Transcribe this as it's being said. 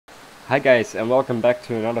Hi guys, and welcome back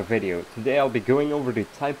to another video. Today I'll be going over the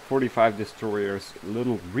Type 45 destroyer's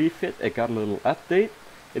little refit. It got a little update.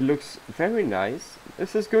 It looks very nice.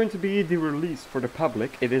 This is going to be the release for the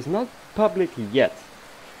public. It is not public yet,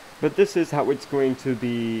 but this is how it's going to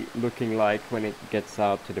be looking like when it gets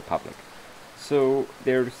out to the public. So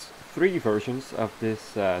there's three versions of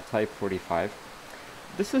this Type 45.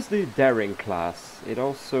 This is the Daring class. It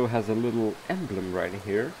also has a little emblem right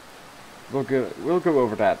here. We'll go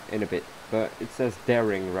over that in a bit, but it says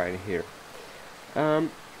Daring right here.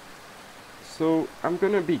 So I'm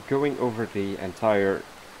gonna be going over the entire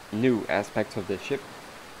new aspects of the ship,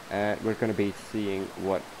 and we're gonna be seeing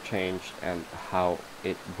what changed and how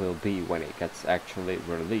it will be when it gets actually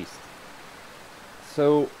released.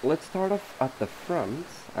 So let's start off at the front.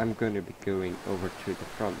 I'm gonna be going over to the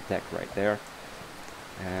front deck right there,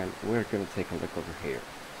 and we're gonna take a look over here.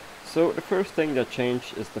 So the first thing that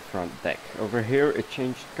changed is the front deck. Over here it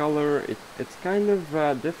changed color. It's kind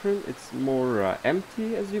of different. It's more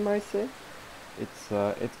empty, as you might say.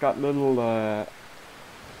 It's got little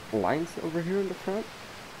lines over here in the front.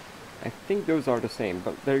 I think those are the same,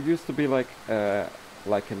 but there used to be like a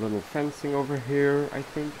little fencing over here, I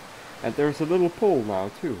think. And there's a little pole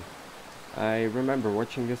now too. I remember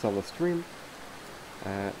watching this on the stream.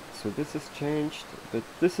 So this has changed, but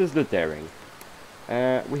this is the Daring.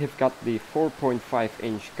 We have got the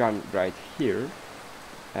 4.5-inch gun right here.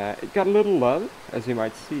 It got a little love, as you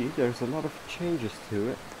might see. There's a lot of changes to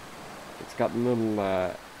it. It's got a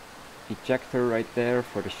little ejector right there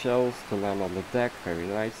for the shells to land on the deck, very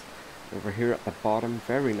nice. Over here at the bottom,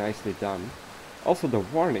 very nicely done. Also the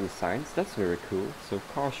warning signs, that's very cool. So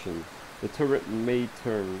caution, the turret may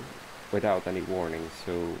turn without any warning,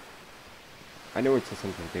 so I know it's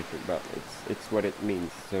something different, but it's what it means.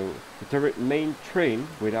 So the turret may train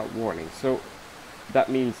without warning. So that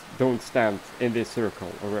means don't stand in this circle,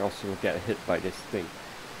 or else you'll get hit by this thing.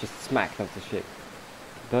 Just smack at the ship.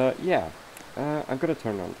 But yeah, I'm gonna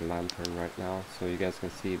turn on the lantern right now, so you guys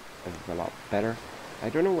can see a lot better. I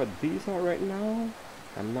don't know what these are right now.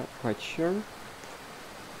 I'm not quite sure.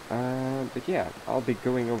 But yeah, I'll be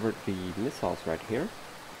going over the missiles right here.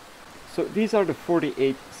 So these are the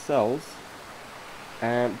 48 cells.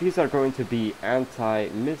 And these are going to be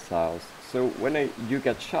anti-missiles. So when you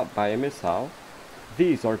get shot by a missile,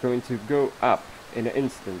 these are going to go up in an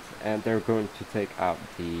instant, and they're going to take out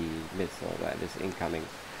the missile that is incoming.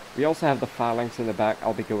 We also have the phalanx in the back.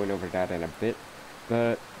 I'll be going over that in a bit.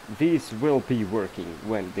 But these will be working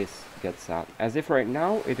when this gets out. As if right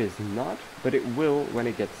now it is not, but it will when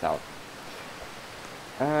it gets out.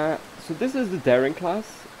 So this is the Daring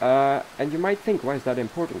class. And you might think, why is that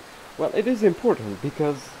important? Well, it is important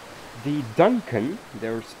because the Duncan,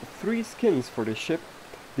 there's 3 skins for the ship.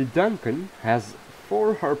 The Duncan has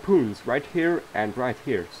 4 harpoons right here and right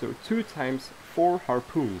here. So 2 times 4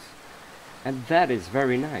 harpoons. And that is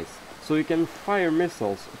very nice. So you can fire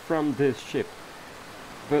missiles from this ship.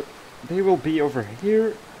 But they will be over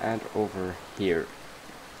here and over here.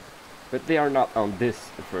 But they are not on this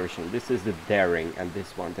version. This is the Daring, and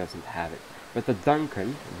this one doesn't have it. But the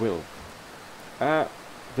Duncan will.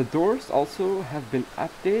 The doors also have been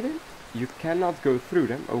updated. You cannot go through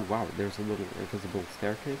them. Oh wow, there's a little invisible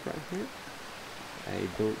staircase right here. I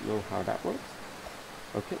don't know how that works.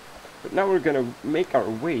 Okay, but now we're gonna make our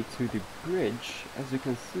way to the bridge. As you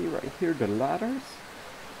can see right here, the ladders.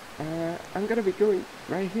 I'm gonna be going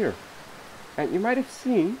right here. And you might have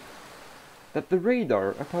seen that the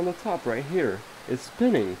radar up on the top right here is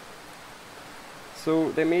spinning. So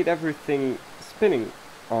they made everything spinning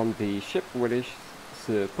on the ship where it is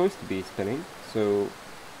supposed to be spinning. So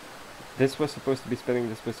this was supposed to be spinning,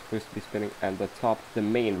 this was supposed to be spinning, and the top, the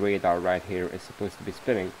main radar right here is supposed to be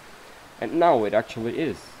spinning. And now it actually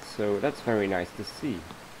is. So that's very nice to see.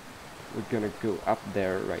 We're gonna go up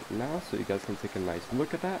there right now so you guys can take a nice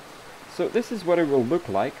look at that. So this is what it will look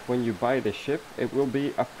like when you buy the ship. It will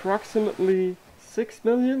be approximately 6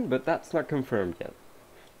 million, but that's not confirmed yet.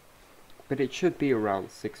 But it should be around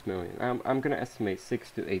 6 million. I'm gonna estimate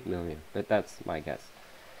 6 to 8 million, but that's my guess.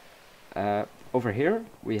 Over here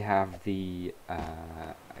we have the,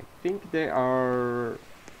 I think they are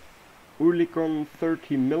Oerlikon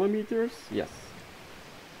 30 millimeters. Yes.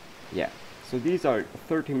 Yeah. So these are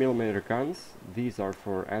 30 millimeter guns. These are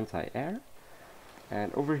for anti-air.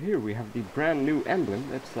 And over here we have the brand new emblem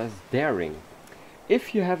that says Daring.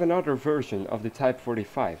 If you have another version of the Type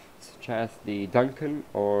 45, such as the Duncan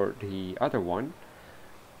or the other one,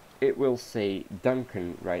 it will say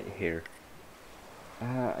Duncan right here.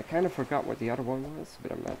 I kind of forgot what the other one was,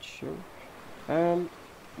 but I'm not sure.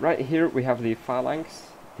 Right here we have the phalanx,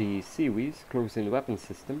 the Seaweeds close-in weapon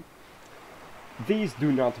system. These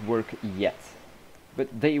do not work yet, but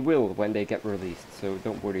they will when they get released, so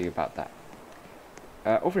don't worry about that.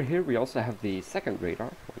 Over here we also have the second radar.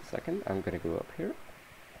 1 second, I'm gonna go up here.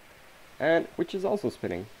 And which is also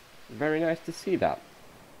spinning. Very nice to see that.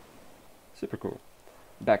 Super cool.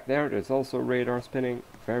 Back there's also radar spinning.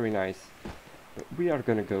 Very nice. But we are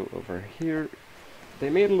gonna go over here. They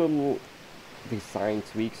made a little design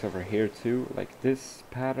tweaks over here too. Like this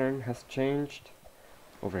pattern has changed.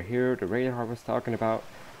 Over here, the radar I was talking about.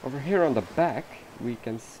 Over here on the back, we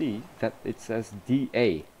can see that it says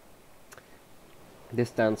DA. This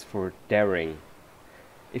stands for daring.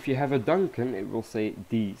 If you have a Duncan, it will say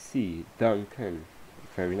DC, Duncan.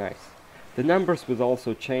 Very nice. The numbers will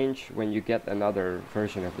also change when you get another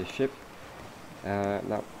version of the ship.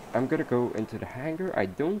 Now, I'm gonna go into the hangar. I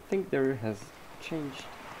don't think there has changed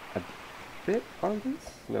a bit on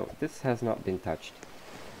this. No, this has not been touched.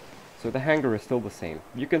 So the hangar is still the same.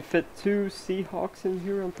 You can fit 2 Seahawks in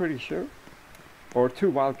here, I'm pretty sure. Or 2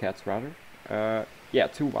 Wildcats, rather. Yeah,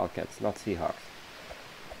 2 Wildcats, not Seahawks.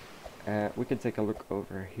 We can take a look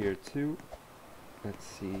over here too. Let's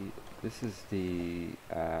see, this is the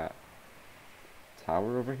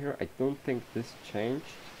tower over here. I don't think this changed,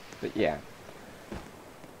 but yeah.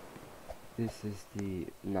 This is the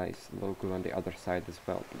nice logo on the other side as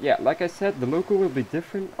well. Yeah, like I said, the logo will be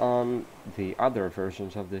different on the other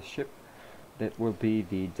versions of this ship. That will be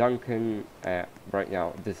the Duncan. Right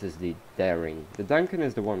now, this is the Daring. The Duncan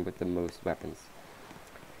is the one with the most weapons.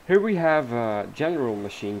 Here we have general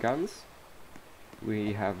machine guns.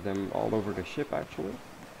 We have them all over the ship actually.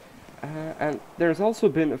 And there's also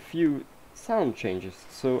been a few sound changes.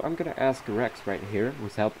 So I'm gonna ask Rex right here,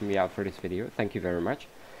 who's helping me out for this video. Thank you very much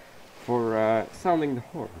for sounding the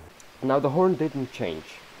horn. Now the horn didn't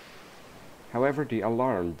change. However, the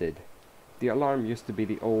alarm did. The alarm used to be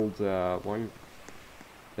the old one,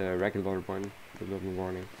 the regular one, the little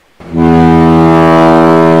warning.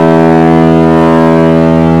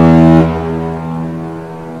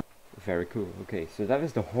 Very cool. Okay, so that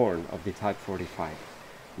is the horn of the Type 45.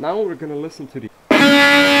 Now we're gonna listen to the...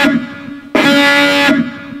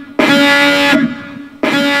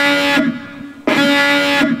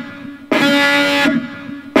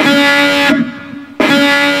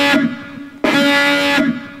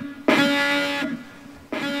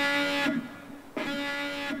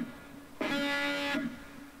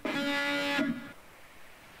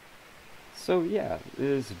 So yeah, it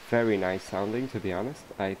is very nice sounding, to be honest.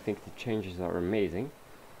 I think the changes are amazing.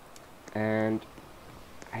 And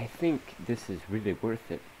I think this is really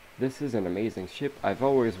worth it. This is an amazing ship. I've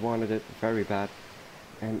always wanted it very bad.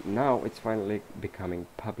 And now it's finally becoming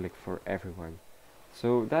public for everyone.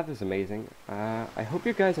 So that is amazing. I hope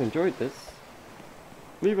you guys enjoyed this.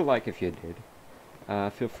 Leave a like if you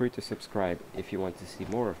did. Feel free to subscribe if you want to see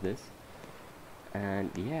more of this.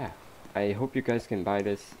 And yeah, I hope you guys can buy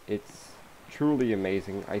this. It's truly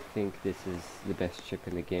amazing. I think this is the best ship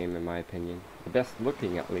in the game, in my opinion. The best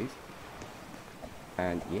looking, at least.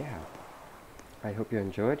 And yeah, I hope you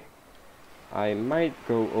enjoyed. I might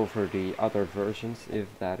go over the other versions if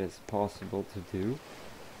that is possible to do,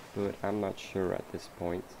 but I'm not sure at this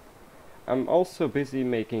point. I'm also busy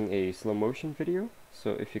making a slow motion video,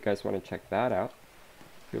 so if you guys want to check that out,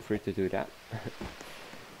 feel free to do that.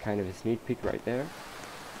 Kind of a sneak peek right there.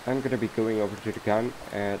 I'm gonna be going over to the gun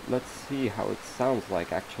and let's see how it sounds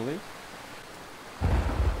like actually.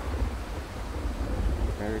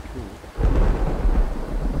 Very cool.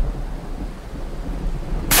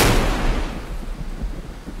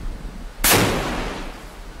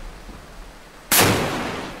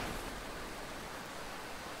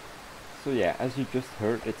 So yeah, as you just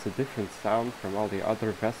heard, it's a different sound from all the other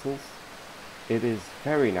vessels. It is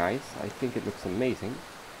very nice. I think it looks amazing.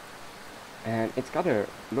 And it's got a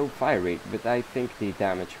low fire rate, but I think the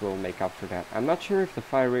damage will make up for that. I'm not sure if the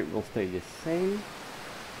fire rate will stay the same.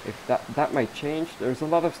 If that might change. There's a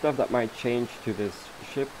lot of stuff that might change to this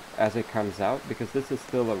ship as it comes out, because this is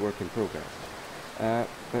still a work in progress.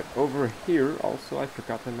 But over here also, I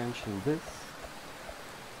forgot to mention this.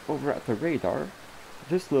 Over at the radar,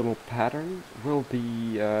 this little pattern will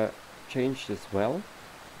be changed as well.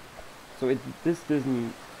 So this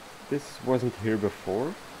wasn't here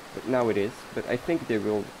before. But now it is, but I think they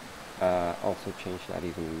will also change that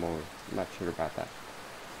even more. I'm not sure about that.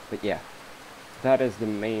 But yeah, that is the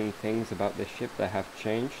main things about this ship that have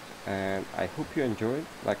changed, and I hope you enjoyed.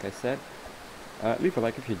 Like I said, leave a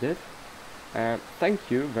like if you did. And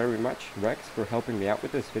thank you very much, Rex, for helping me out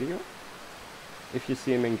with this video. If you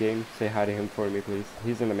see him in game, say hi to him for me, please.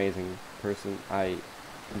 He's an amazing person. I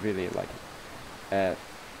really like him.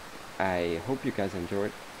 I hope you guys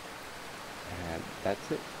enjoyed. And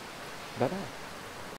that's it. Bye-bye.